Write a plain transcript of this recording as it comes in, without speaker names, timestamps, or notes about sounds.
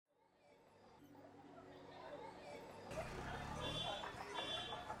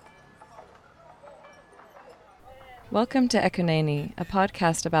Welcome to Ekuneni, a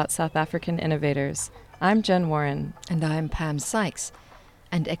podcast about South African innovators. I'm Jen Warren. And I'm Pam Sykes.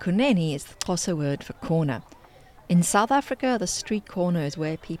 And Ekuneni is the Xhosa word for corner. In South Africa, the street corner is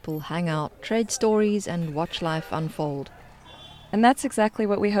where people hang out, trade stories, and watch life unfold. And that's exactly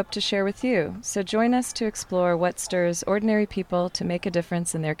what we hope to share with you. So join us to explore what stirs ordinary people to make a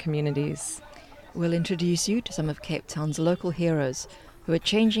difference in their communities. We'll introduce you to some of Cape Town's local heroes who are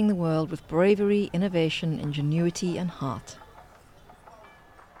changing the world with bravery, innovation, ingenuity, and heart.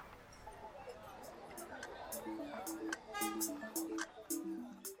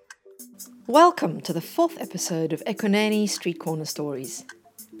 Welcome to the fourth episode of Ekuneni Street Corner Stories.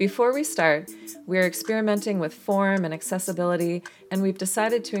 Before we start, we're experimenting with form and accessibility, and we've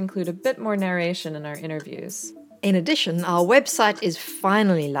decided to include a bit more narration in our interviews. In addition, our website is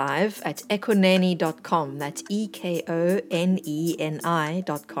finally live at ekuneni.com. That's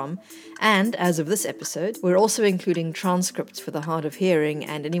EKONENI.com. And as of this episode, we're also including transcripts for the hard of hearing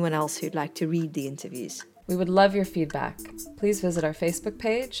and anyone else who'd like to read the interviews. We would love your feedback. Please visit our Facebook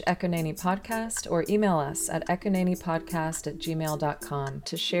page, Ekuneni Podcast, or email us at ekunenipodcast@gmail.com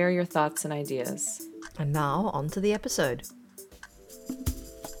to share your thoughts and ideas. And now, on to the episode.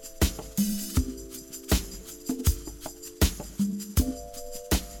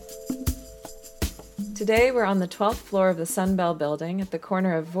 Today, we're on the 12th floor of the Sunbell building at the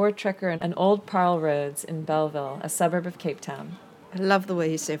corner of Voortrekker and Old Parle Roads in Belleville, a suburb of Cape Town. I love the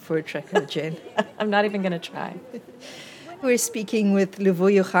way you say Voortrekker, Jen. I'm not even going to try. We're speaking with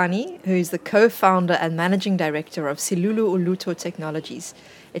Luvuyo Ghani, who is the co-founder and managing director of Silulu Uluto Technologies.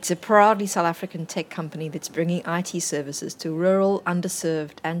 It's a proudly South African tech company that's bringing IT services to rural,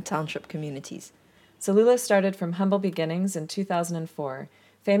 underserved, and township communities. Silulu started from humble beginnings in 2004,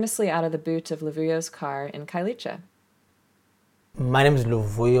 famously out of the boot of Luvuyo's car in Khayelitsha. My name is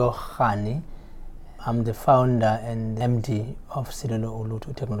Luvuyo Ghani. I'm the founder and MD of Silulu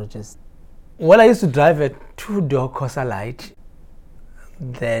Uluto Technologies. Well, I used to drive a two-door Xhosa Light,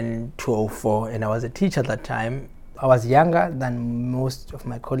 then 204, and I was a teacher at that time. I was younger than most of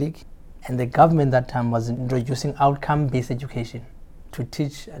my colleagues, and the government that time was introducing outcome-based education to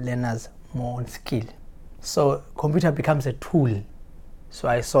teach learners more on skill. So computer becomes a tool. So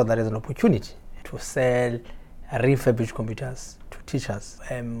I saw that as an opportunity to sell refurbished computers to teachers.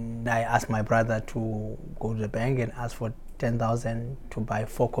 I asked my brother to go to the bank and ask for 10,000 to buy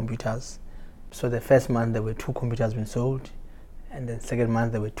 4 computers. So the first month there were 2 computers being sold, and then second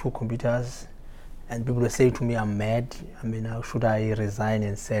month there were 2 computers. And people were saying to me, I'm mad. I mean, how should I resign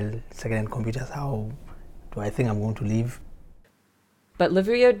and sell second-hand computers? How do I think I'm going to live? But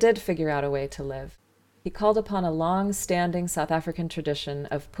Luvuyo did figure out a way to live. He called upon a long-standing South African tradition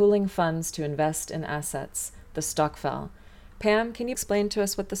of pooling funds to invest in assets, the stokvel. Pam, can you explain to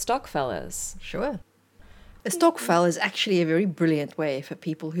us what the stokvel is? Sure. A stokvel is actually a very brilliant way for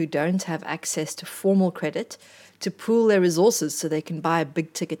people who don't have access to formal credit to pool their resources so they can buy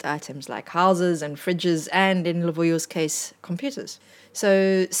big-ticket items like houses and fridges and, in Luvuyo's case, computers.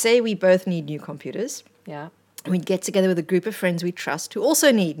 So say we both need new computers. Yeah. We'd get together with a group of friends we trust who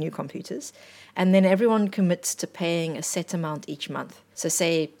also need new computers, and then everyone commits to paying a set amount each month. So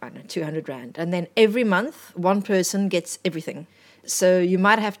say, 200 Rand. And then every month, one person gets everything. So you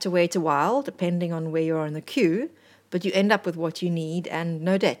might have to wait a while, depending on where you are in the queue, but you end up with what you need and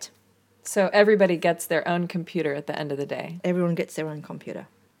no debt. So everybody gets their own computer at the end of the day. Everyone gets their own computer.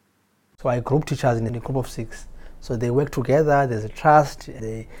 So I group teachers in a group of 6. So they work together, there's a trust,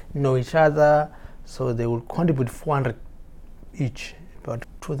 they know each other. So they will contribute 400 each, about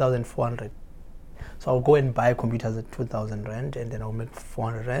 2,400. So I'll go and buy computers at 2,000 Rand, and then I'll make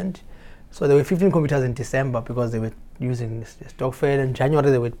 400 Rand. So there were 15 computers in December because they were using the stokvel. In January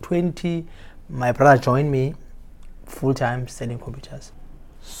there were 20. My brother joined me full-time selling computers.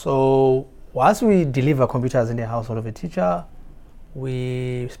 So once we deliver computers in the household of a teacher,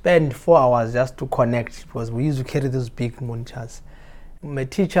 we spend 4 hours just to connect because we used to carry those big monitors. My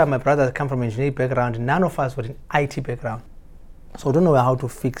teacher, my brother come from engineering background. None of us were in IT background. So we don't know how to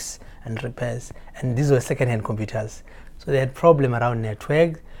fix and repairs. And these were second-hand computers. So they had problem around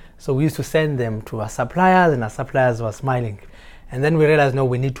network. So we used to send them to our suppliers, and our suppliers were smiling. And then we realized, no,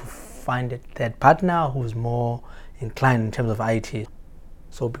 we need to find a third partner who's more inclined in terms of IT.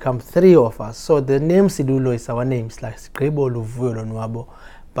 So it become 3 of us. So the name Silulu is our name. It's like Skribo, Luvuyo, Lonwabo.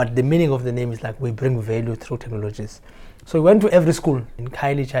 But the meaning of the name is like we bring value through technologies. So we went to every school in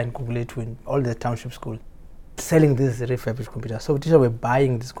Khayelitsha and Gugulethu, in all the township schools, selling these refurbished computers. So teachers were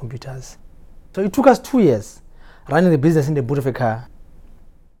buying these computers. So it took us 2 years running the business in the boot of a car.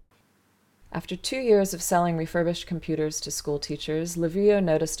 After 2 years of selling refurbished computers to school teachers, Luvuyo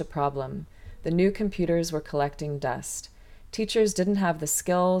noticed a problem. The new computers were collecting dust. Teachers didn't have the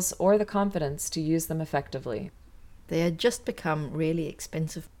skills or the confidence to use them effectively. They had just become really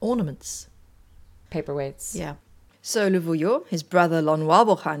expensive ornaments. Paperweights. Yeah. So Luvuyo, his brother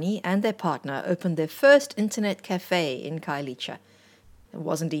Lonwabo Khani, and their partner opened their first internet cafe in Khayelitsha. It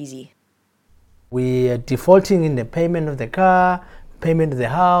wasn't easy. We are defaulting in the payment of the car, payment of the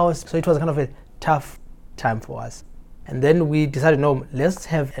house, so it was kind of a tough time for us. And then we decided, no, let's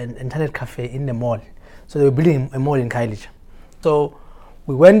have an internet cafe in the mall. So they were building a mall in Khayelitsha. So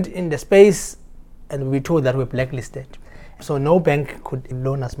we went in the space and we were told that we're blacklisted. So no bank could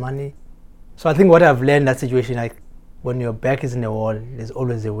loan us money. So I think what I've learned in that situation, like when your back is in the wall, there's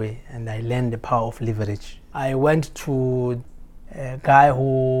always a way. And I learned the power of leverage. I went to a guy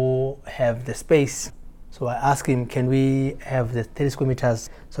who have the space. So I asked him, can we have the 30 square meters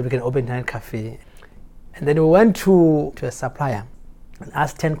so we can open internet cafe? And then we went to a supplier and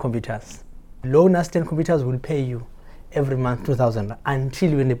asked 10 computers. Loan us 10 computers, we'll pay you every month 2,000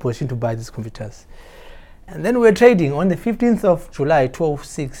 until you're in a position to buy these computers. And then we were trading. On the 15th of July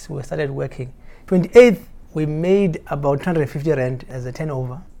 2006, we started working. 28th, we made about 250 rand as a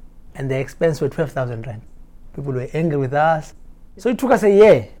turnover, and the expense were 12,000 rand. People were angry with us. So it took us a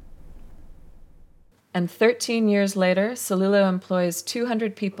year. And 13 years later, Seluleko employs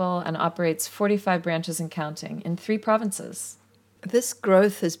 200 people and operates 45 branches and counting in 3 provinces. This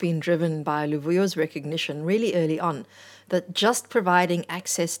growth has been driven by Luvuyo's recognition really early on that just providing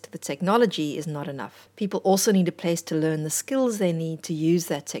access to the technology is not enough. People also need a place to learn the skills they need to use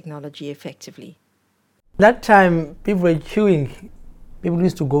that technology effectively. That time, people were queuing. People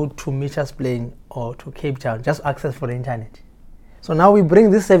used to go to Mitchell's Plain or to Cape Town just access for the internet. So now we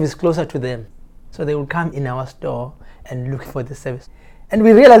bring this service closer to them. So they will come in our store and look for the service. And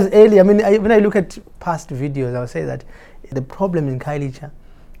we realized early, when I look at past videos, I would say that the problem in Khayelitsha,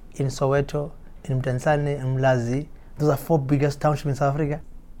 in Soweto, in Mtansane, in Mlazi, those are 4 biggest townships in South Africa,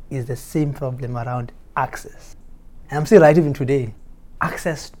 is the same problem around access. And I'm still right even today.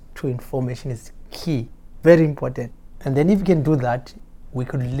 Access to information is key, very important. And then if we can do that, we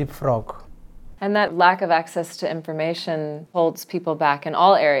could leapfrog. And that lack of access to information holds people back in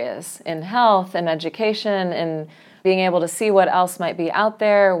all areas, in health, in education, in being able to see what else might be out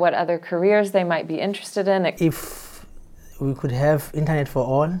there, what other careers they might be interested in. If we could have internet for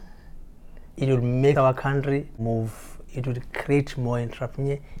all, it would make our country move. It would create more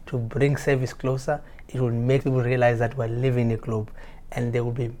entrepreneurs, to bring service closer. It would make people realize that we're living in a globe and there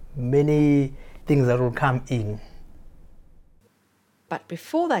will be many things that will come in. But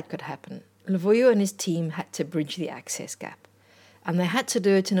before that could happen, Luvuyo and his team had to bridge the access gap. And they had to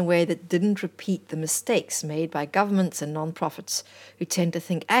do it in a way that didn't repeat the mistakes made by governments and non-profits who tend to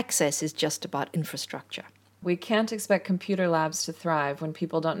think access is just about infrastructure. We can't expect computer labs to thrive when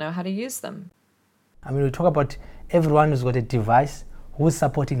people don't know how to use them. We talk about everyone who's got a device, who's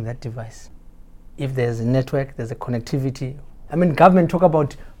supporting that device. If there's a network, there's a connectivity. Government talk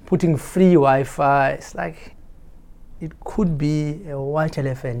about putting free Wi-Fi. It's like, it could be a white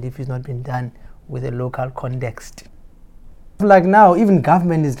elephant if it's not been done with a local context. Like now, even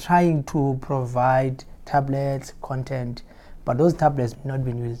government is trying to provide tablets, content, but those tablets not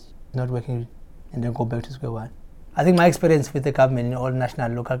being used, not working, and then go back to square one. I think my experience with the government, in all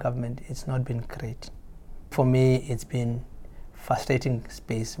national, local government, it's not been great. For me, it's been frustrating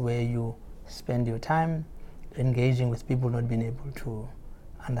space where you spend your time engaging with people not being able to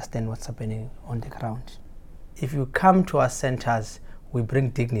understand what's happening on the ground. If you come to our centers, we bring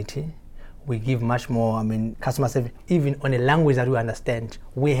dignity. We give much more, customer service, even on a language that we understand.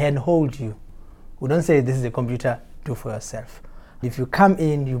 We handhold you. We don't say this is a computer, do for yourself. If you come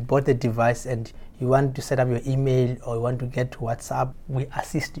in, you bought the device and you want to set up your email or you want to get to WhatsApp, we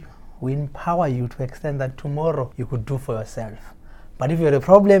assist you. We empower you to extend that tomorrow you could do for yourself. But if you have a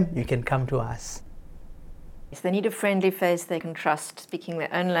problem, you can come to us. If they need a friendly face they can trust, speaking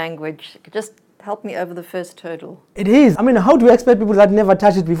their own language, just help me over the first hurdle. It is. How do you expect people that never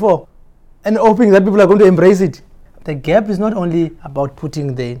touched it before and hoping that people are going to embrace it? The gap is not only about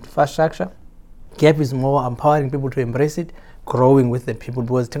putting the infrastructure. Gap is more empowering people to embrace it, growing with the people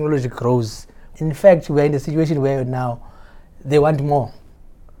because technology grows. In fact, we're in a situation where now they want more.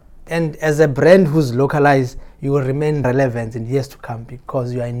 And as a brand who's localized, you will remain relevant in years to come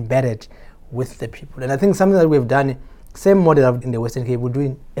because you are embedded with the people. And I think something that we've done, same model in the Western Cape, we do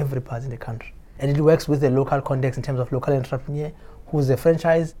in every part in the country. And it works with the local context in terms of local entrepreneur who's a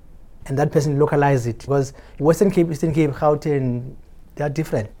franchise, and that person localize it. Because Western Cape, Eastern Cape, Gauteng, they are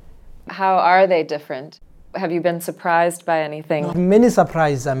different. How are they different? Have you been surprised by anything? Many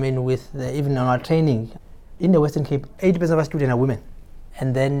surprises, with even on our training. In the Western Cape, 80% of our students are women.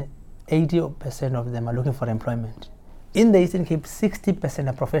 And then 80% of them are looking for employment. In the Eastern Cape, 60%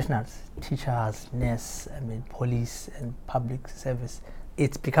 are professionals, teachers, nurses, police and public service.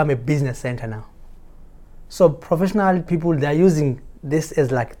 It's become a business center now. So professional people, they're using this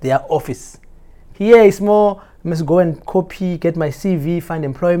as like their office. Here it's more, I must go and copy, get my CV, find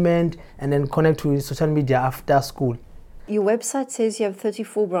employment, and then connect to social media after school. Your website says you have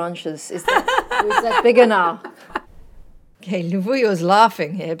 34 branches. Is that bigger now? Okay, Luvuyo was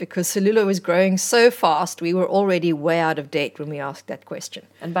laughing here because Solulo was growing so fast, we were already way out of date when we asked that question.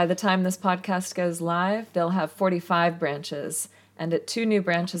 And by the time this podcast goes live, they'll have 45 branches. And at 2 new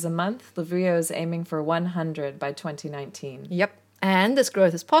branches a month, Luvuyo is aiming for 100 by 2019. Yep. And this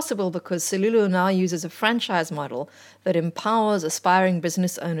growth is possible because Solulo now uses a franchise model that empowers aspiring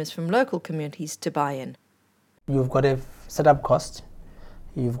business owners from local communities to buy in. You've got a setup cost,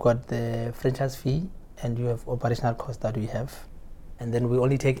 you've got the franchise fee, and you have operational costs that we have. And then we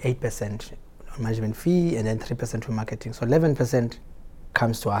only take 8% on management fee and then 3% for marketing. So 11%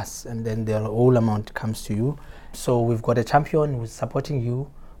 comes to us, and then the whole amount comes to you. So we've got a champion who's supporting you.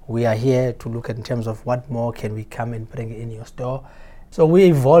 We are here to look at in terms of what more can we come and bring in your store. So we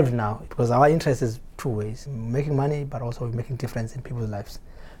evolve now because our interest is 2 ways, making money, but also making difference in people's lives.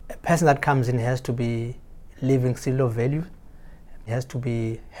 A person that comes in has to be living Solulo value. He has to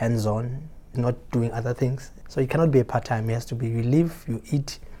be hands-on, not doing other things. So it cannot be a part-time. It has to be you live, you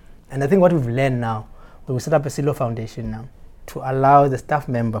eat. And I think what we've learned now, we set up a Solulo Foundation now to allow the staff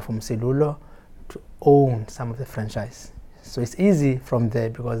member from Solulo to own some of the franchise. So it's easy from there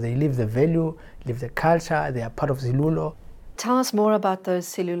because they live the value, live the culture, they are part of Solulo. Tell us more about those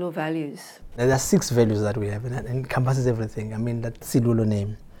Solulo values. There are 6 values that we have and it encompasses everything. I mean, that Solulo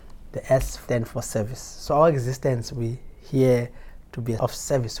name. The S stands for service. So our existence, we here to be of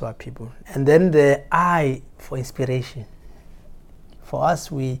service to our people. And then the I for inspiration. For us,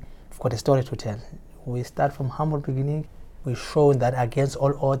 we've got a story to tell. We start from humble beginning. We show that against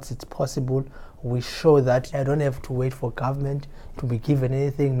all odds it's possible. We show that I don't have to wait for government to be given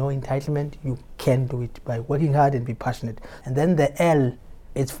anything, no entitlement. You can do it by working hard and be passionate. And then the L,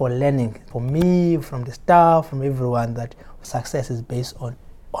 it's for learning. For me, from the staff, from everyone, that success is based on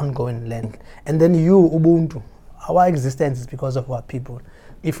ongoing learning. And then U, Ubuntu. Our existence is because of our people.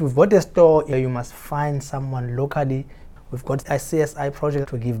 If we've got a store here, you must find someone locally. We've got a CSI project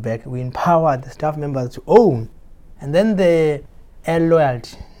to give back. We empower the staff members to own. And then the L,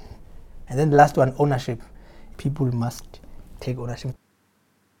 loyalty. And then the last one, ownership. People must take ownership.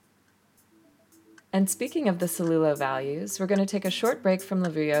 And speaking of the Solulo values, we're going to take a short break from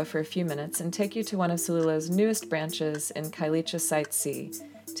Luvuyo for a few minutes and take you to one of Solulo's newest branches in Khayelitsha Site C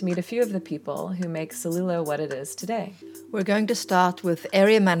to meet a few of the people who make Solulo what it is today. We're going to start with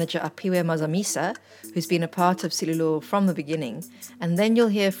Area Manager Aphiwe Mazamisa, who's been a part of Solulo from the beginning, and then you'll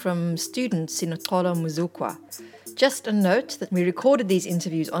hear from student Sinoxolo Muzukwa. Just a note that we recorded these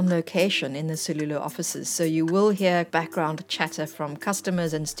interviews on location in the Solulo offices, so you will hear background chatter from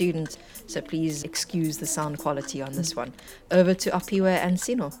customers and students, so please excuse the sound quality on this one. Over to Aphiwe and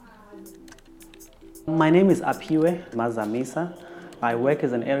Sino. My name is Aphiwe Mazamisa. I work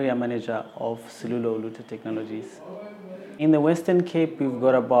as an area manager of Solulo Oluta Technologies. In the Western Cape, we've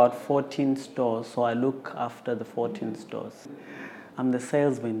got about 14 stores, so I look after the 14 stores. I'm the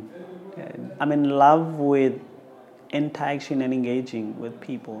salesman. I'm in love with interaction and engaging with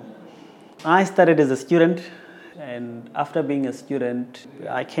people. I started as a student, and after being a student,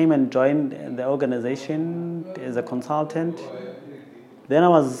 I came and joined the organization as a consultant. Then I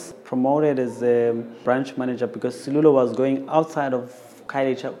was promoted as a branch manager because Solulo was going outside of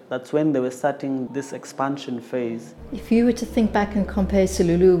Khayelitsha. That's when they were starting this expansion phase. If you were to think back and compare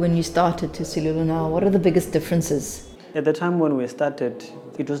Solulo when you started to Solulo now, what are the biggest differences? At the time when we started,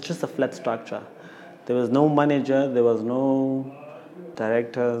 it was just a flat structure. There was no manager, there was no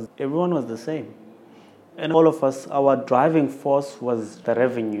directors. Everyone was the same. And all of us, our driving force was the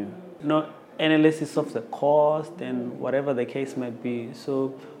revenue. No analysis of the cost and whatever the case might be.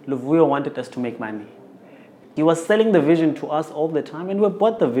 So Luvuyo wanted us to make money. He was selling the vision to us all the time, and we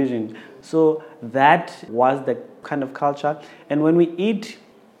bought the vision. So that was the kind of culture. And when we eat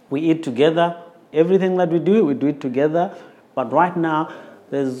together. Everything that we do it together. But right now,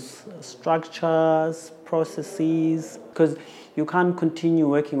 there's structures, processes, because you can't continue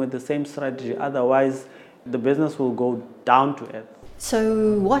working with the same strategy. Otherwise, the business will go down to earth.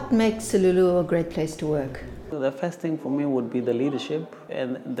 So what makes Solulo a great place to work? The first thing for me would be the leadership.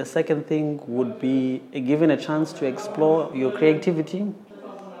 And the second thing would be given a chance to explore your creativity.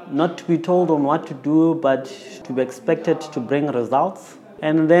 Not to be told on what to do, but to be expected to bring results.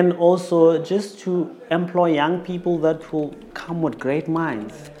 And then also just to employ young people that will come with great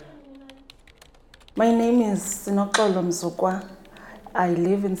minds. My name is Sinoxolo Mzukwa. I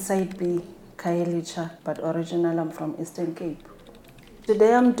live in Side B, Khayelitsha, but originally I'm from Eastern Cape.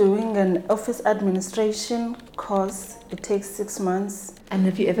 Today I'm doing an office administration course. It takes 6 months. And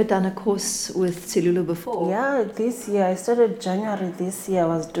have you ever done a course with Selulu before? Yeah, this year, I started January this year, I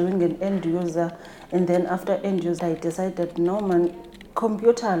was doing an end user. And then after end user, I decided, no man,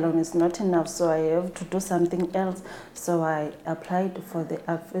 computer alone is not enough, so I have to do something else. So I applied for the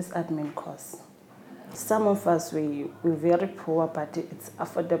office admin course. Some of us, we're very poor, but it's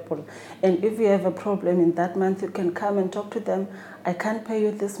affordable. And if you have a problem in that month, you can come and talk to them. I can't pay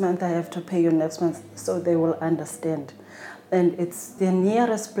you this month, I have to pay you next month, so they will understand. And it's the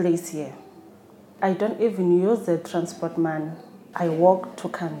nearest place here. I don't even use the transport man. I walk to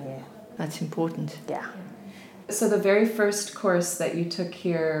come here. That's important. Yeah. So the very first course that you took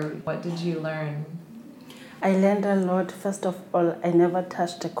here, what did you learn? I learned a lot. First of all, I never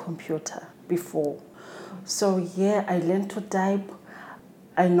touched a computer before. So yeah, I learned to type.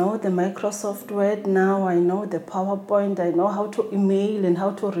 I know the Microsoft Word now. I know the PowerPoint. I know how to email and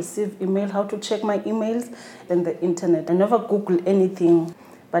how to receive email, how to check my emails and the internet. I never Google anything,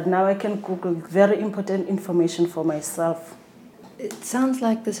 but now I can Google very important information for myself. It sounds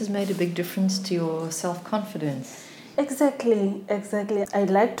like this has made a big difference to your self-confidence. Exactly. I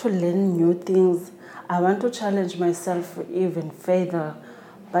like to learn new things. I want to challenge myself even further.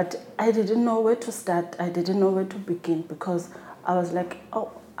 But I didn't know where to start. I didn't know where to begin because I was like,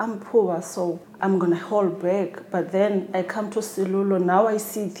 oh, I'm poor, so I'm going to hold back. But then I come to Selulu. Now I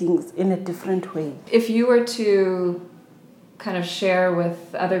see things in a different way. If you were to kind of share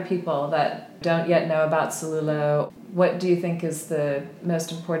with other people that don't yet know about Selulu, what do you think is the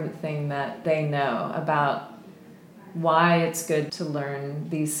most important thing that they know about why it's good to learn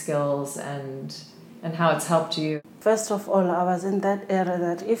these skills and how it's helped you? First of all, I was in that era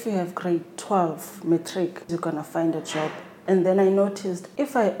that if you have grade 12 matric, you're going to find a job. And then I noticed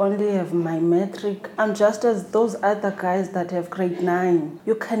if I only have my matric, I'm just as those other guys that have grade 9.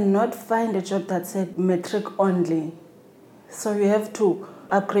 You cannot find a job that said matric only. So you have to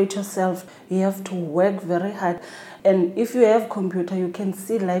upgrade yourself. You have to work very hard. And if you have computer, you can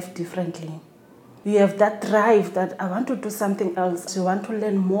see life differently. You have that drive that I want to do something else. You want to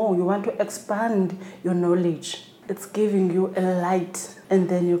learn more. You want to expand your knowledge. It's giving you a light, and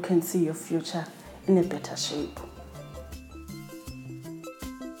then you can see your future in a better shape.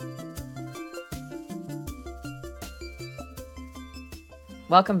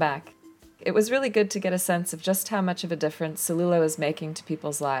 Welcome back. It was really good to get a sense of just how much of a difference Selulu is making to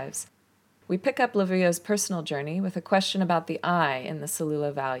people's lives. We pick up Livuyo's personal journey with a question about the I in the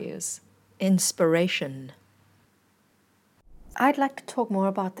Selulu values. Inspiration. I'd like to talk more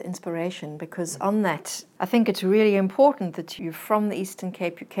about the inspiration because on that, I think it's really important that you're from the Eastern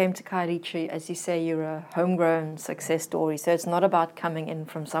Cape, you came to Khayelitsha, as you say, you're a homegrown success story, so it's not about coming in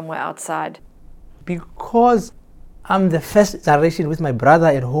from somewhere outside. Because I'm the first generation with my brother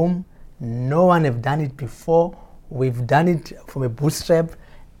at home, no one have done it before. We've done it from a bootstrap,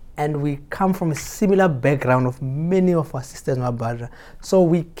 and we come from a similar background of many of our sisters and our brother. So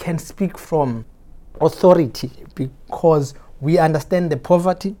we can speak from authority because we understand the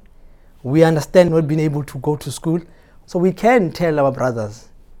poverty, we understand not being able to go to school. So we can tell our brothers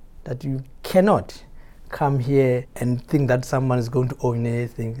that you cannot come here and think that someone is going to own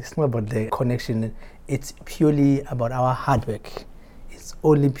anything. It's not about the connection. It's purely about our hard work. It's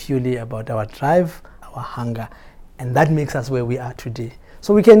only purely about our drive, our hunger, and that makes us where we are today.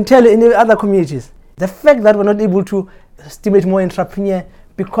 So we can tell in the other communities, the fact that we're not able to stimulate more entrepreneurs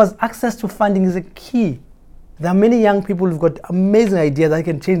because access to funding is a key. There are many young people who've got amazing ideas that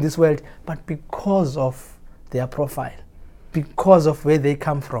can change this world, but because of their profile, because of where they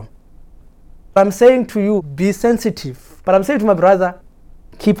come from. I'm saying to you, be sensitive. But I'm saying to my brother,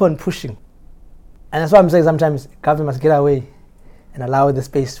 keep on pushing. And that's why I'm saying sometimes government must get away and allow the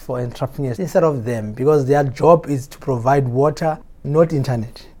space for entrepreneurs instead of them, because their job is to provide water, not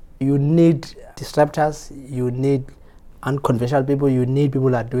internet. You need disruptors, you need unconventional people, you need people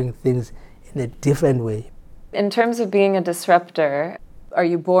that are doing things in a different way. In terms of being a disruptor, are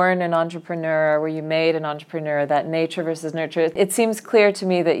you born an entrepreneur or were you made an entrepreneur, that nature versus nurture? It seems clear to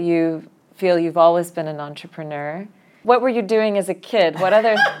me that you feel you've always been an entrepreneur. What were you doing as a kid? What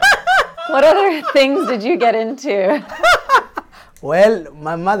other things did you get into? Well,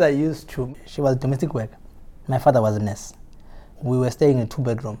 my mother she was domestic worker. My father was a nurse. We were staying in a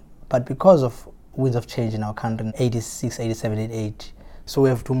 2-bedroom, but because of winds of change in our country in 86, 87, 88, so we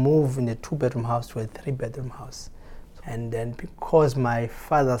have to move in a 2-bedroom house to a 3-bedroom house. And then because my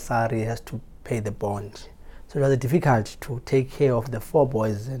father's salary has to pay the bond, So it was difficult to take care of the 4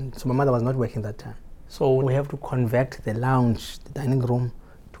 boys, and so my mother was not working that time. So we have to convert the lounge, the dining room,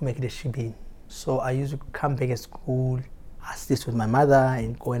 to make it a shebeen. So I used to come back at school, assist with my mother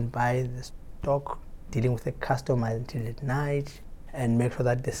and go and buy the stock, dealing with the customer until at night, and make sure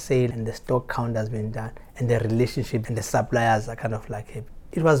that the sale and the stock count has been done, and the relationship and the suppliers are kind of like happy.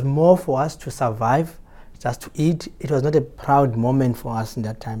 It was more for us to survive, just to eat. It was not a proud moment for us in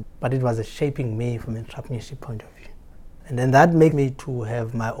that time, but it was a shaping me from an entrepreneurship point of view. And then that made me to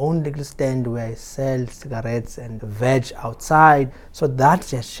have my own little stand where I sell cigarettes and veg outside. So that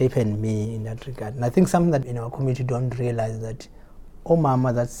just shaped me in that regard. And I think something that in our community don't realize that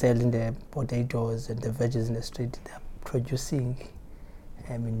mama that's selling the potatoes and the veggies in the street, they're producing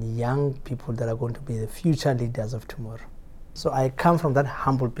young people that are going to be the future leaders of tomorrow. So I come from that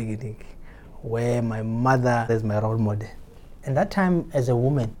humble beginning where my mother is my role model. And that time as a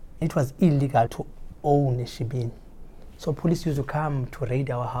woman, it was illegal to own a shebeen. So police used to come to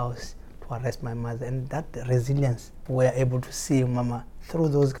raid our house to arrest my mother, and that resilience, we were able to see mama through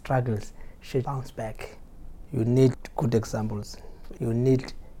those struggles, she bounced back. You need good examples. You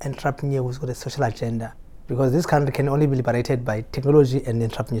need entrepreneur who's got a social agenda, because this country can only be liberated by technology and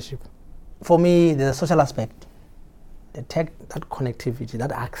entrepreneurship. For me, there's a social aspect. The tech, that connectivity,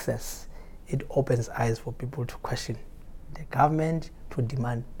 that access, it opens eyes for people to question the government, to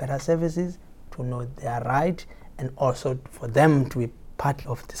demand better services, to know their right, and also for them to be part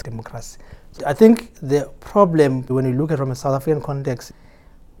of this democracy. So I think the problem, when you look at it from a South African context,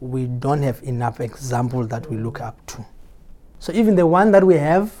 we don't have enough examples that we look up to. So even the one that we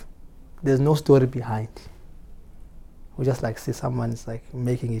have, there's no story behind. We just like see someone's like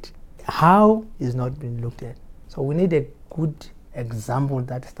making it. How is not being looked at. So we need a good example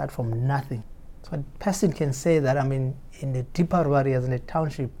that starts from nothing. So a person can say that, in the deeper areas in the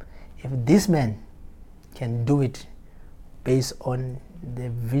township, if this man can do it based on the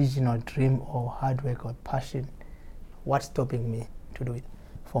vision or dream or hard work or passion, what's stopping me to do it?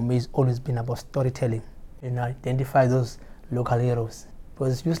 For me, it's always been about storytelling. Identify those local heroes.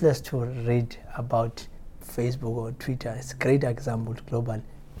 Because it's useless to read about Facebook or Twitter. It's a great example globally,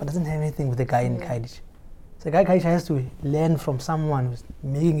 but it doesn't have anything with the guy in Kaidich. So the guy Kaidich has to learn from someone who's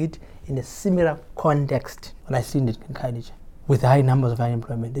making it in a similar context. When I seen it in Kaidich, with high numbers of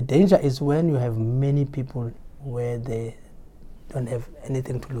unemployment. The danger is when you have many people where they don't have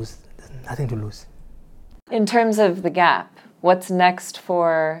anything to lose. There's nothing to lose. In terms of the gap, what's next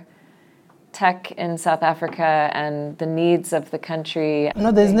for tech in South Africa and the needs of the country?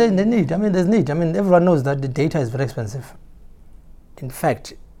 No, there's need. There's need. Everyone knows that the data is very expensive. In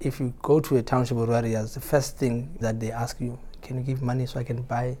fact, if you go to a township or areas, the first thing that they ask you, can you give money so I can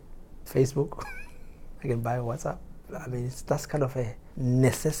buy Facebook? I can buy WhatsApp? That's kind of a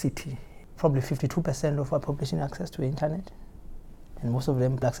necessity. Probably 52% of our population access to internet, and most of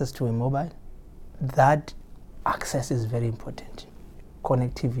them access to a mobile. That access is very important.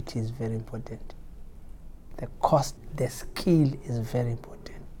 Connectivity is very important. The cost, the skill is very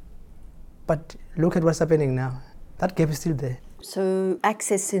important. But look at what's happening now. That gap is still there. So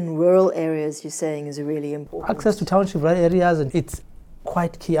access in rural areas, you're saying, is really important. Access to township rural areas, and it's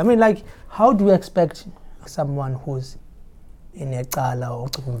quite key. How do you expect someone who's in Ecala or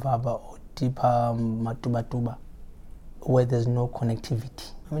Kumvaba or deeper Matubatuba where there's no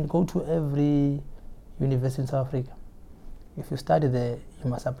connectivity? Go to every university in South Africa. If you study there, you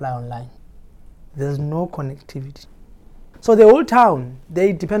must apply online. There's no connectivity. So the whole town,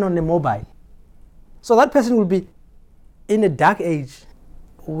 they depend on the mobile. So that person will be in a dark age.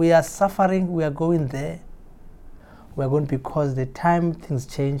 We are suffering, we are going there. We are going because the time things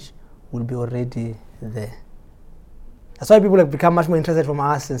change, will be already there. That's why people have become much more interested from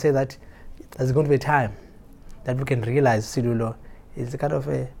us and say that there's going to be a time that we can realize Silulu is a kind of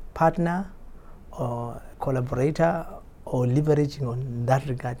a partner or collaborator or leveraging on that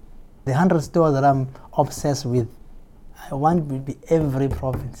regard. The 100 stores that I'm obsessed with, I want to be every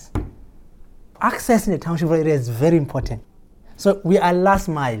province. Access in the township area is very important. So we are last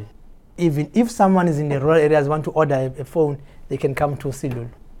mile. Even if someone is in the rural areas want to order a phone, they can come to Silulu.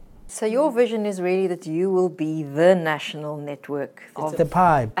 So your vision is really that you will be the national network of the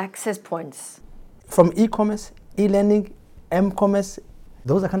pipe. Access points. From e-commerce, e-learning, m-commerce,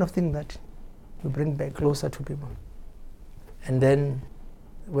 those are kind of things that we bring back closer to people. And then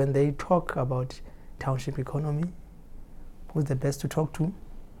when they talk about township economy, who's the best to talk to?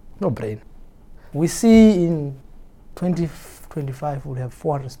 No brain. We see in 2025 we'll have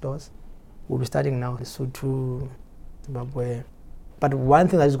 400 stores. We'll be starting now in Lesotho, Zimbabwe. But one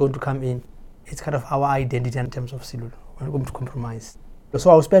thing that is going to come in, it's kind of our identity in terms of Silulu. We're not going to compromise.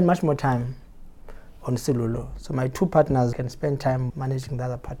 So I'll spend much more time on Silulu. So my two partners can spend time managing the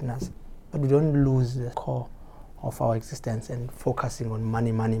other partners, but we don't lose the core of our existence and focusing on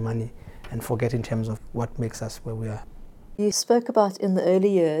money, and forget in terms of what makes us where we are. You spoke about in the early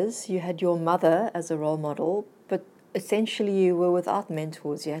years, you had your mother as a role model, but essentially you were without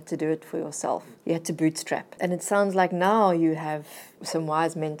mentors. You had to do it for yourself. You had to bootstrap. And it sounds like now you have some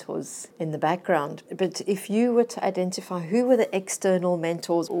wise mentors in the background. But if you were to identify who were the external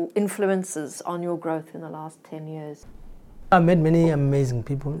mentors or influences on your growth in the last 10 years? I met many amazing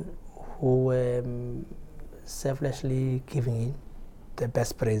people who were selflessly giving in the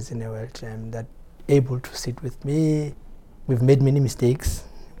best praise in the world, and that able to sit with me. We've made many mistakes.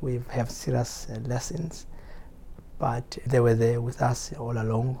 We have serious lessons, but they were there with us all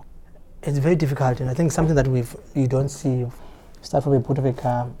along. It's very difficult, and I think something that you don't see. Start from a put of a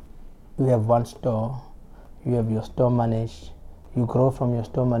car, you have one store, you have your store managed, you grow from your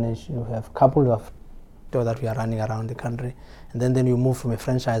store managed, you have a couple of stores that we are running around the country, and then you move from a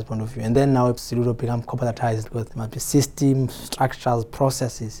franchise point of view, and then now Silulu become corporatized with multi systems, structures,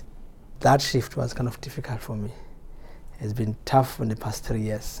 processes. That shift was kind of difficult for me. It's been tough in the past 3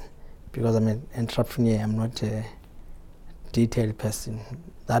 years because I'm an entrepreneur, I'm not a detailed person.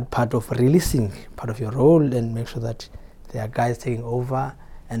 That part of releasing part of your role and make sure that there are guys taking over,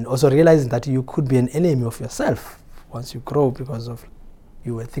 and also realizing that you could be an enemy of yourself once you grow because of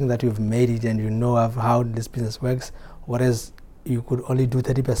you will think that you've made it and you know of how this business works, whereas you could only do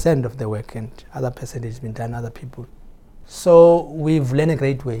 30% of the work and other percentage has been done other people. So we've learned a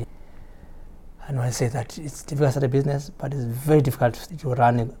great way. And I say that it's difficult to start a business, but it's very difficult to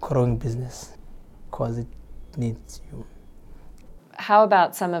run a growing business because it needs you. How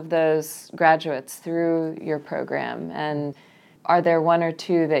about some of those graduates through your program? And are there one or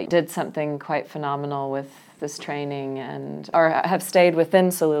two that did something quite phenomenal with this training or have stayed within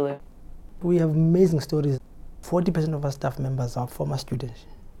Silulu? We have amazing stories. 40% of our staff members are former students.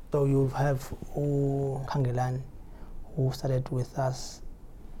 So you have Kangelan, who started with us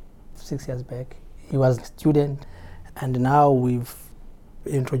 6 years back. He was a student, and now we've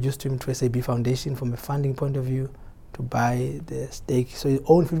introduced him to SAB Foundation from a funding point of view to buy the stake. So he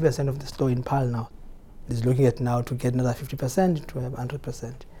owns 50% of the store in PAL now. He's looking at now to get another 50% to have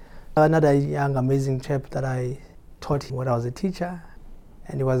 100%. Another young, amazing chap that I taught him when I was a teacher,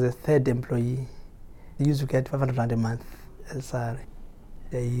 and he was a third employee. He used to get 500 Rand a month as salary.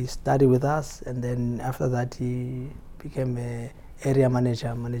 He studied with us, and then after that he became an area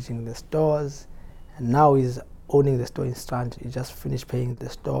manager managing the stores, and now he's owning the store in Strand. He just finished paying the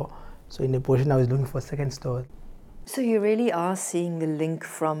store, so in a position now he's looking for a second store. So you really are seeing the link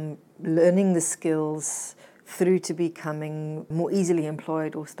from learning the skills through to becoming more easily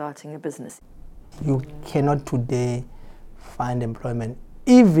employed or starting a business. You cannot today find employment.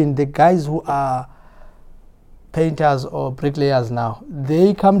 Even the guys who are painters or bricklayers now,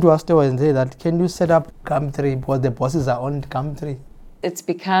 they come to our store and say that, can you set up Gumtree, because the bosses are on Gumtree. It's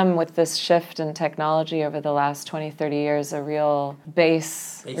become, with this shift in technology over the last 20, 30 years, a real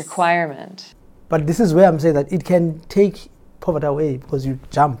base requirement. But this is where I'm saying that it can take poverty away because you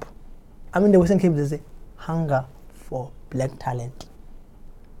jump. I mean, the Western Cape, there's a hunger for black talent.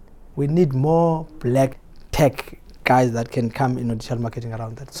 We need more black tech guys that can come in digital marketing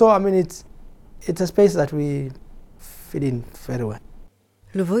around that. So, I mean, it's a space that we fit in very well.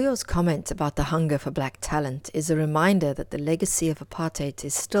 Luvuyo's comment about the hunger for black talent is a reminder that the legacy of apartheid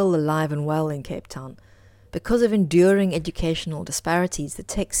is still alive and well in Cape Town. Because of enduring educational disparities, the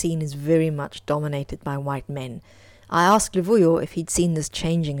tech scene is very much dominated by white men. I asked Luvuyo if he'd seen this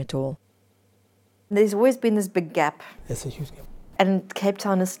changing at all. There's always been this big gap. There's a huge gap. And Cape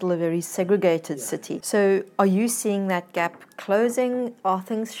Town is still a very segregated city. So are you seeing that gap closing? Are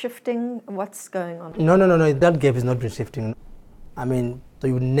things shifting? What's going on? No. That gap is not been shifting. I mean, so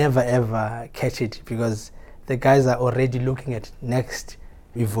you never ever catch it because the guys are already looking at next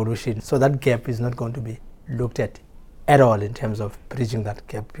evolution. So that gap is not going to be looked at all in terms of bridging that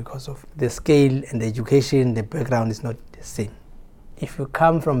gap because of the scale and the education, the background is not the same. If you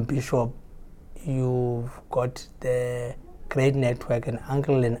come from Bishop, you've got the great network and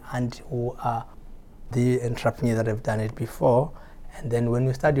uncle and aunt who are the entrepreneurs that have done it before. And then when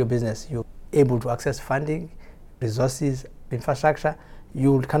you start your business, you're able to access funding, resources, infrastructure,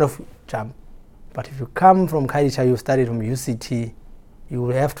 you will kind of jump. But if you come from Khayelitsha, you studied from UCT, you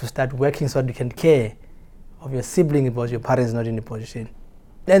will have to start working so that you can care of your sibling because your parents not in a position.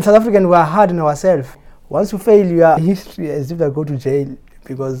 And South African, we are hard on ourselves. Once you fail, you are history as if you go to jail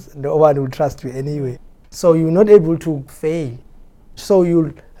because no one will trust you anyway. So you're not able to fail. So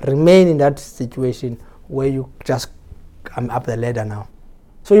you'll remain in that situation where you just come up the ladder now.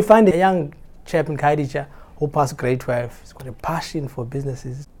 So you find a young chap in Khayelitsha who passed grade 12. He's got a passion for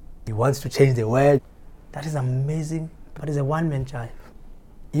businesses. He wants to change the world. That is amazing, but it's a one-man jive.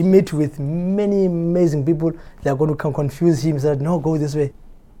 He met with many amazing people. They're going to confuse him. He said, no, go this way.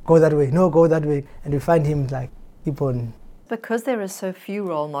 Go that way. No, go that way. And you find him like, keep on. Because there are so few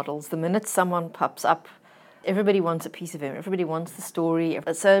role models, the minute someone pops up, everybody wants a piece of him. Everybody wants the story.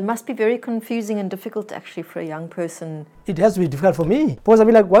 So it must be very confusing and difficult actually for a young person. It has to be difficult for me. Because I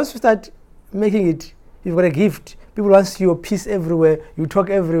mean, like, once you start making it, you've got a gift. People want to see your piece everywhere. You talk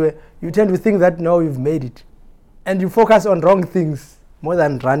everywhere. You tend to think that now you've made it. And you focus on wrong things more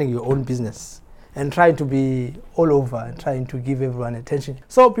than running your own business and trying to be all over and trying to give everyone attention.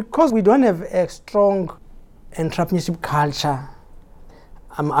 So because we don't have a strong entrepreneurship culture,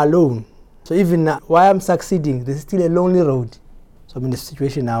 I'm alone. So even now, while I'm succeeding, there's still a lonely road. So I'm in a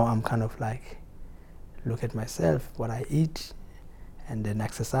situation now, I'm kind of like, look at myself, what I eat, and then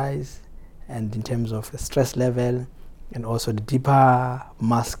exercise, and in terms of the stress level, and also the deeper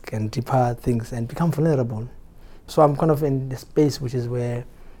mask and deeper things, and become vulnerable. So I'm kind of in the space which is where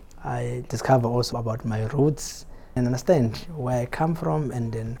I discover also about my roots and understand where I come from,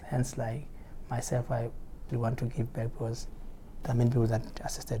 and then hence like myself, I want to give back because there are many people that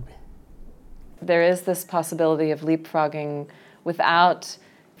assisted me. There is this possibility of leapfrogging without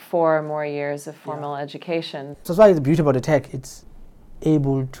 4 more years of formal education. So that's why the beauty about the tech, it's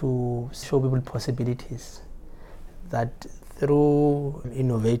able to show people possibilities that through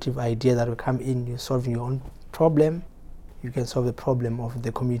innovative idea that will come in, you're solving your own problem, you can solve the problem of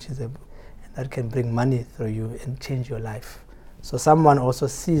the communities, and that can bring money through you and change your life. So someone also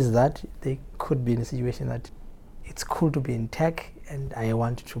sees that they could be in a situation that it's cool to be in tech and I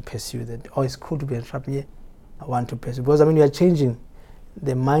want to pursue that, or it's cool to be an entrepreneur, I want to pursue. Because I mean, you are changing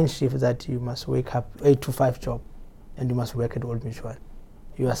the mind shift that you must wake up 8 to 5 job and you must work at Old Mutual.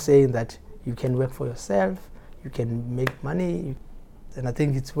 You are saying that you can work for yourself, you can make money, and I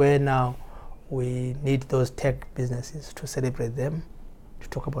think it's where now we need those tech businesses to celebrate them, to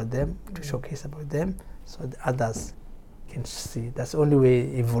talk about them, to showcase about them, so the others can see. That's the only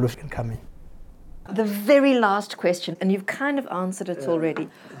way evolution can come in. The very last question, and you've kind of answered it already.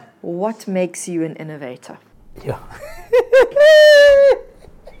 What makes you an innovator? Yeah.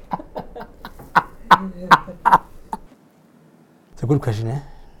 It's a good question, eh?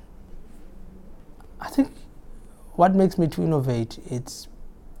 I think what makes me to innovate, it's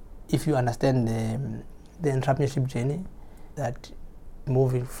if you understand the entrepreneurship journey, that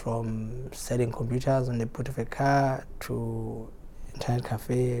moving from selling computers on the boot of a car to internet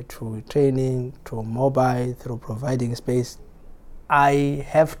cafe, to training, to mobile, through providing space, I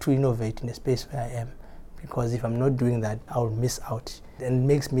have to innovate in the space where I am, because if I'm not doing that, I'll miss out. And it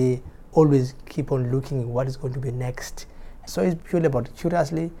makes me always keep on looking at what is going to be next. So it's purely about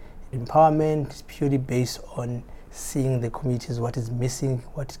curiously, empowerment, it's purely based on seeing the communities, what is missing,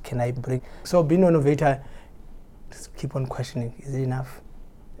 what can I bring. So being an innovator, just keep on questioning, is it enough?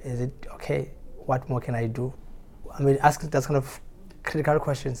 Is it okay? What more can I do? I mean, asking that kind of critical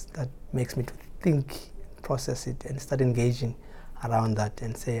questions that makes me to think, process it, and start engaging around that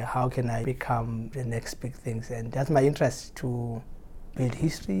and say, how can I become the next big things? And that's my interest, to build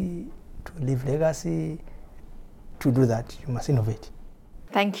history, to leave legacy. To do that, you must innovate.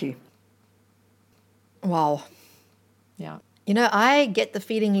 Thank you. Wow. Yeah. You know, I get the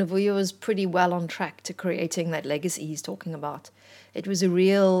feeling Luvuyo was pretty well on track to creating that legacy he's talking about. It was a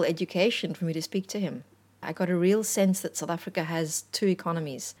real education for me to speak to him. I got a real sense that South Africa has 2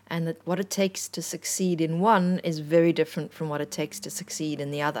 economies, and that what it takes to succeed in one is very different from what it takes to succeed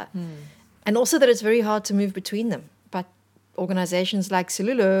in the other. And also that it's very hard to move between them. But organizations like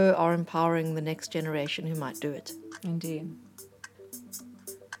Silulu are empowering the next generation who might do it. Indeed.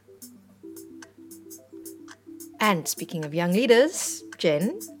 And speaking of young leaders,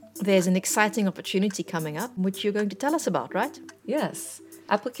 Jen, there's an exciting opportunity coming up, which you're going to tell us about, right? Yes.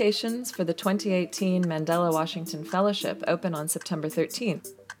 Applications for the 2018 Mandela Washington Fellowship open on September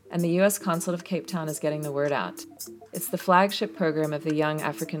 13th, and the U.S. Consulate of Cape Town is getting the word out. It's the flagship program of the Young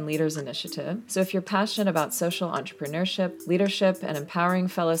African Leaders Initiative, so if you're passionate about social entrepreneurship, leadership, and empowering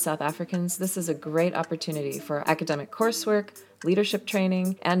fellow South Africans, this is a great opportunity for academic coursework, leadership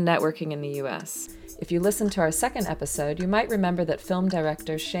training, and networking in the U.S. If you listened to our second episode, you might remember that film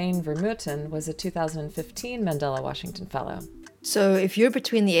director Shane Vermeulen was a 2015 Mandela Washington Fellow. So if you're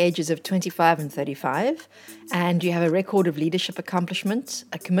between the ages of 25 and 35, and you have a record of leadership accomplishment,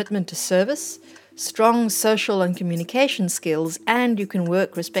 a commitment to service, strong social and communication skills, and you can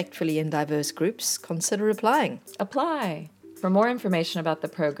work respectfully in diverse groups, consider applying. Apply! For more information about the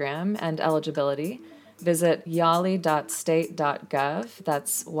program and eligibility, Visit yali.state.gov,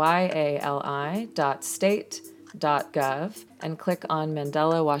 that's yali.state.gov, and click on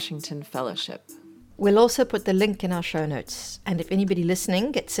Mandela Washington Fellowship. We'll also put the link in our show notes. And if anybody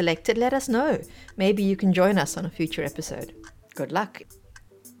listening gets selected, let us know. Maybe you can join us on a future episode. Good luck.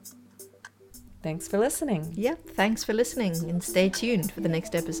 Thanks for listening. Yeah, thanks for listening and stay tuned for the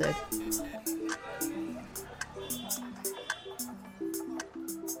next episode.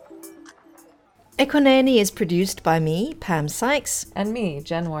 Ekoneni is produced by me, Pam Sykes. And me,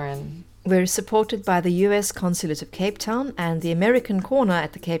 Jen Warren. We're supported by the US Consulate of Cape Town and the American Corner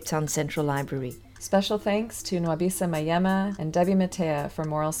at the Cape Town Central Library. Special thanks to Nwabisa Mayema and Debbie Matea for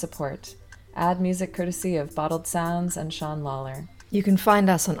moral support. Add music courtesy of Bottled Sounds and Sean Lawler. You can find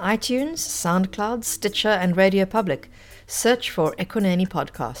us on iTunes, SoundCloud, Stitcher, and Radio Public. Search for Ekoneni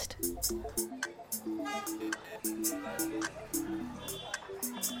Podcast.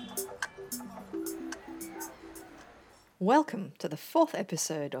 Welcome to the 4th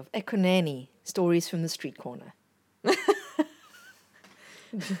episode of Ekoneni, Stories from the Street Corner.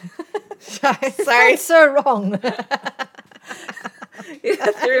 Sorry, so wrong. You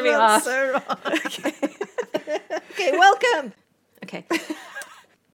threw me off. So wrong. Okay, welcome. Okay.